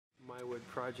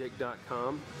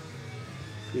mywoodproject.com.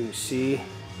 You can see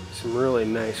some really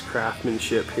nice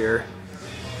craftsmanship here.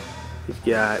 You've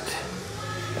got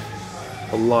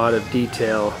a lot of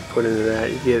detail put into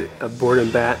that. You get a board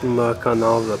and batten look on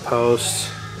all of the posts,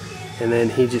 and then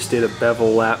he just did a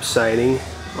bevel lap siding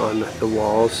on the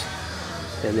walls,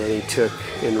 and then he took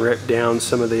and ripped down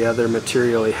some of the other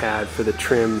material he had for the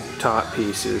trim top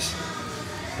pieces.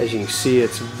 As you can see,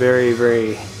 it's very,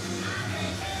 very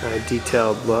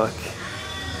detailed look.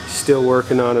 Still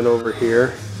working on it over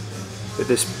here, but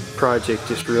this project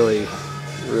just really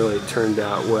turned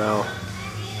out well.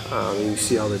 You can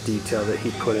see all the detail that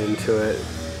he put into it.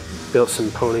 Built some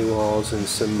pony walls and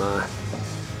some out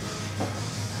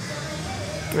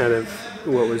of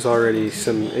what was already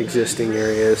some existing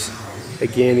areas.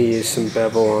 Again, he used some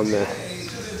bevel on the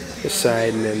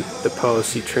side, and then the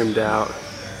posts he trimmed out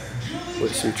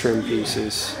with some trim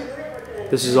pieces.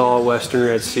 This is all Western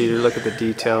red cedar. Look at the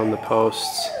detail on the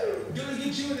posts.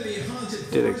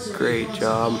 Did a great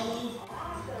job.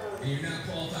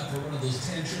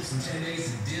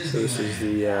 So this is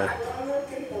the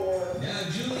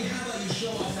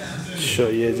show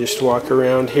you, just walk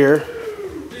around here.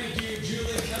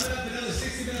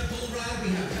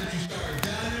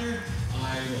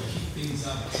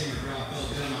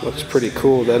 Looks pretty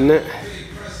cool, doesn't it?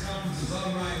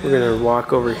 We're gonna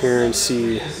walk over here and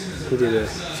see. He did a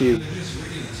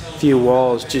few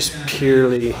walls just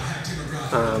purely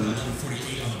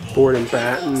board and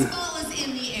batten.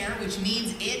 Which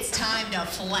means it's time to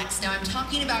flex. Now I'm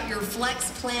talking about your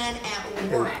flex plan at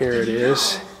work. And here it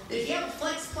is.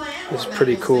 It's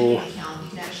pretty cool.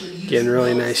 Again,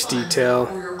 really nice detail.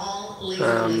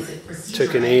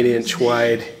 Took an 8-inch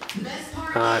wide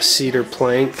cedar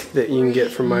plank that you can get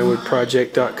from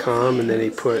mywoodproject.com, and then he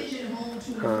put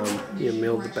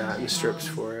milled the batten strips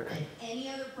for it.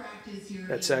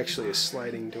 That's actually a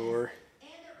sliding door.